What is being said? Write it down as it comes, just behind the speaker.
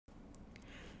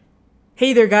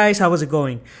Hey there guys, how is it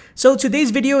going? So today's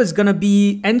video is gonna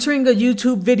be entering a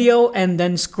YouTube video and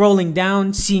then scrolling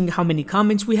down, seeing how many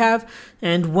comments we have.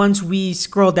 And once we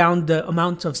scroll down the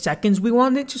amount of seconds we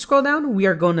want it to scroll down, we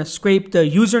are gonna scrape the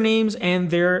usernames and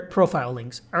their profile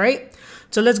links, all right?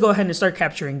 So let's go ahead and start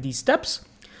capturing these steps.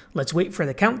 Let's wait for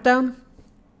the countdown.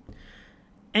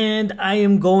 And I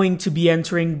am going to be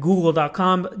entering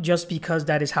google.com just because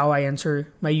that is how I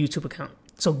enter my YouTube account.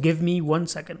 So give me 1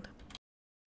 second.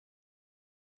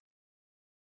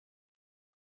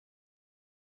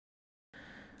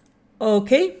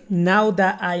 Okay, now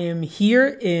that I am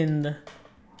here in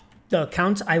the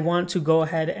account I want to go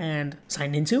ahead and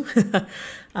sign into,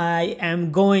 I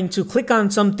am going to click on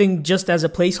something just as a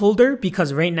placeholder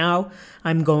because right now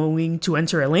I'm going to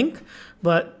enter a link,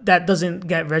 but that doesn't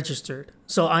get registered.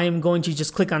 So I am going to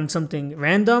just click on something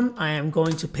random. I am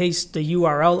going to paste the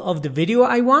URL of the video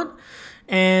I want.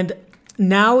 And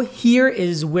now here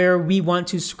is where we want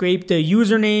to scrape the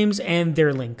usernames and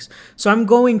their links. So I'm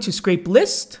going to scrape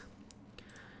list.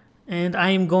 And I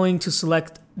am going to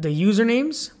select the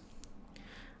usernames.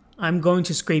 I'm going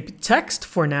to scrape text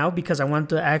for now because I want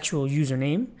the actual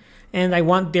username. And I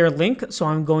want their link, so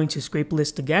I'm going to scrape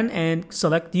list again and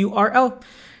select URL.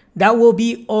 That will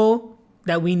be all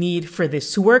that we need for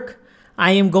this to work.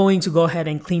 I am going to go ahead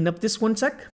and clean up this 1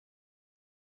 sec.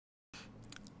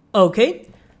 Okay.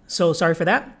 So sorry for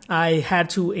that. I had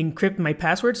to encrypt my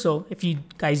password. So if you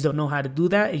guys don't know how to do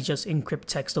that, it's just encrypt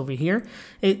text over here.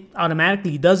 It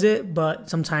automatically does it, but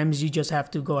sometimes you just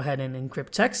have to go ahead and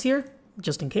encrypt text here,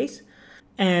 just in case.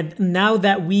 And now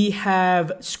that we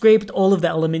have scraped all of the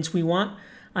elements we want,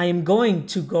 I am going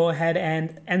to go ahead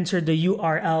and enter the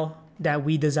URL that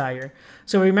we desire.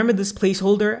 So remember this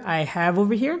placeholder I have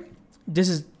over here? This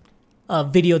is a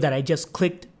video that I just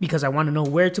clicked because I want to know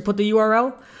where to put the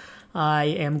URL. I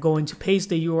am going to paste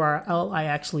the URL I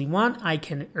actually want. I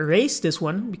can erase this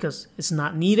one because it's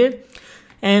not needed.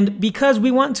 And because we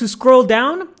want to scroll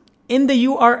down in the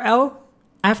URL,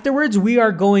 afterwards we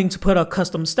are going to put a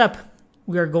custom step.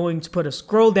 We are going to put a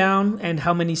scroll down and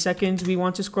how many seconds we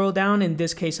want to scroll down. In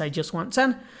this case, I just want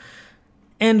 10.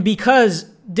 And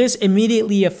because this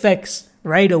immediately affects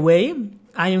right away,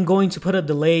 I am going to put a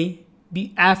delay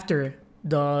after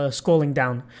the scrolling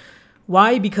down.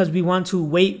 Why? Because we want to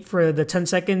wait for the 10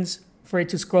 seconds for it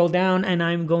to scroll down, and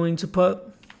I'm going to put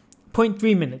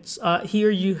 0.3 minutes. Here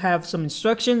you have some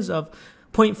instructions of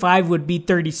 0.5 would be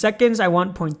 30 seconds. I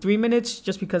want 0.3 minutes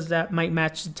just because that might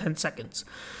match the 10 seconds.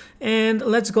 And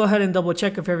let's go ahead and double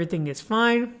check if everything is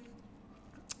fine.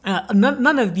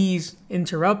 None of these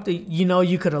interrupt. You know,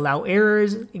 you could allow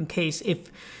errors in case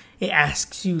if it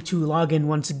asks you to log in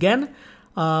once again.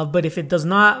 But if it does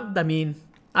not, I mean,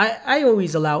 I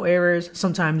always allow errors.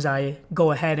 Sometimes I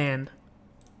go ahead and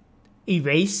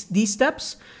erase these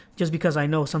steps just because I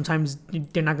know sometimes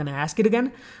they're not going to ask it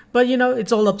again. But, you know,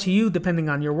 it's all up to you depending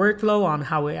on your workflow, on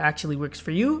how it actually works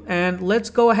for you. And let's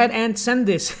go ahead and send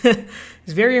this.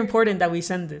 It's very important that we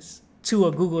send this to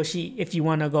a Google Sheet if you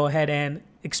want to go ahead and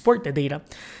export the data.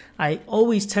 I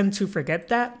always tend to forget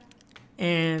that.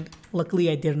 And luckily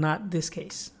I did not this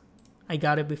case. I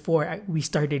got it before we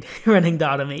started running the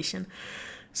automation.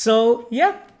 So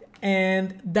yeah,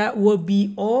 and that will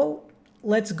be all.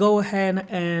 Let's go ahead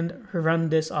and run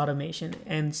this automation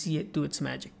and see it do its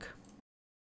magic.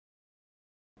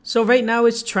 So right now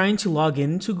it's trying to log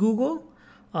into Google.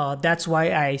 That's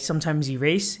why I sometimes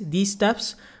erase these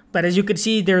steps. But as you can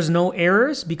see, there's no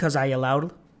errors because I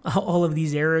allowed all of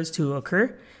these errors to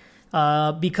occur.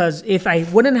 Because if I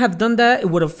wouldn't have done that, it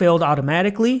would have failed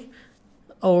automatically.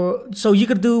 So you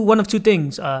could do one of two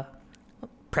things.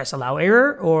 Press allow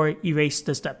error or erase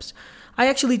the steps. I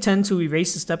actually tend to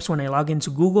erase the steps when I log into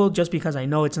Google just because I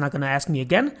know it's not going to ask me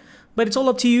again. But it's all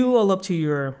up to you, all up to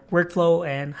your workflow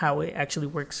and how it actually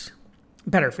works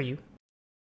better for you.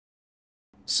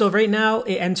 So right now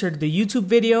it entered the YouTube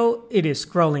video. It is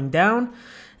scrolling down.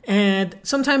 And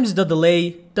sometimes the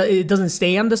delay, it doesn't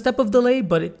stay on the step of delay,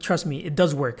 but trust me, it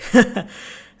does work.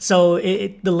 So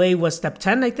delay was step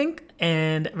 10, I think.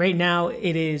 And right now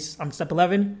it is on step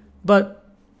 11. But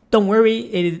don't worry,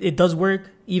 it does work,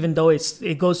 even though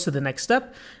it goes to the next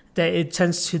step. That it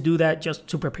tends to do that just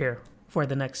to prepare for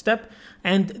the next step.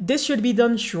 And this should be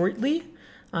done shortly.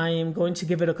 I am going to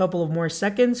give it a couple of more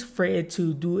seconds for it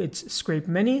to do its scrape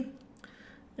menu.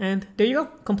 And there you go,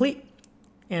 complete.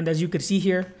 And as you can see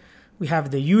here, we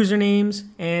have the usernames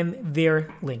and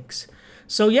their links.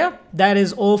 So yeah, that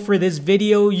is all for this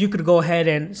video. You could go ahead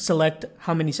and select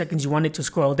how many seconds you wanted to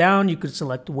scroll down. You could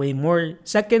select way more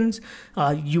seconds.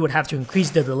 You would have to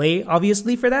increase the delay,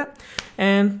 obviously, for that.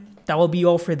 And that will be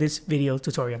all for this video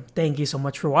tutorial. Thank you so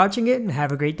much for watching it and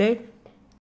have a great day.